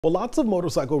Well, lots of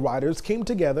motorcycle riders came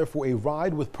together for a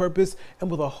ride with purpose and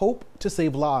with a hope to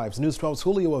save lives. News 12's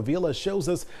Julio Avila shows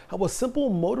us how a simple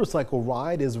motorcycle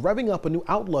ride is revving up a new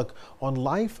outlook on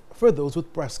life for those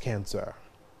with breast cancer.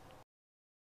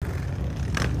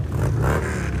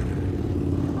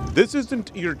 This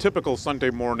isn't your typical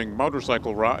Sunday morning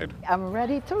motorcycle ride. I'm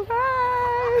ready to ride.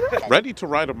 Ready to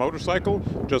ride a motorcycle,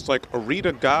 just like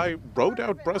Arita Guy rode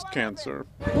out breast cancer.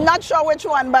 Not sure which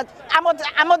one, but I'm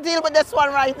gonna deal with this one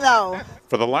right now.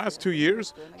 For the last 2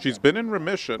 years, she's been in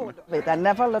remission. I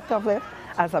never looked at it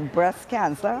as a breast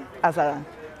cancer, as a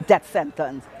death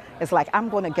sentence. It's like, I'm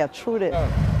going to get through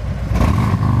this.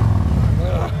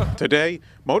 Today,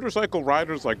 motorcycle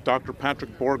riders like Dr.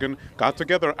 Patrick Borgen got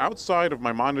together outside of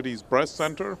Maimonides Breast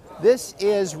Center. This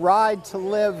is Ride to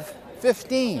Live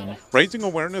 15. Raising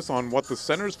awareness on what the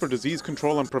Centers for Disease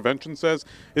Control and Prevention says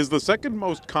is the second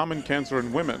most common cancer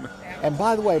in women. And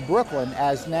by the way, Brooklyn,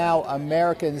 as now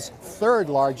America's third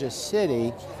largest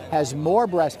city, has more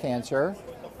breast cancer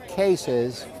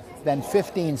cases than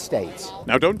 15 states.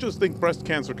 Now, don't just think breast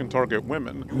cancer can target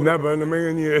women. Never in a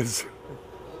million years.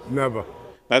 Never.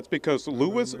 That's because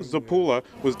Louis Zapula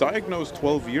was diagnosed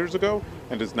 12 years ago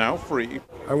and is now free.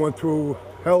 I went through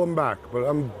hell and back, but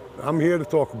I'm here to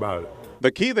talk about it.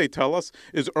 The key, they tell us,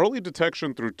 is early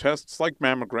detection through tests like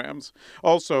mammograms.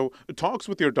 Also, talks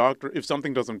with your doctor if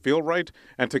something doesn't feel right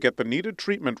and to get the needed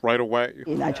treatment right away.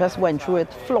 I just went through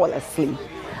it flawlessly.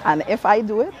 And if I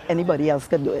do it, anybody else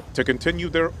can do it. To continue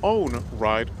their own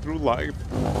ride through life.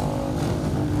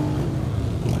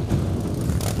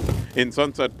 In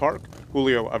Sunset Park,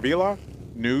 Julio Avila,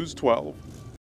 News 12.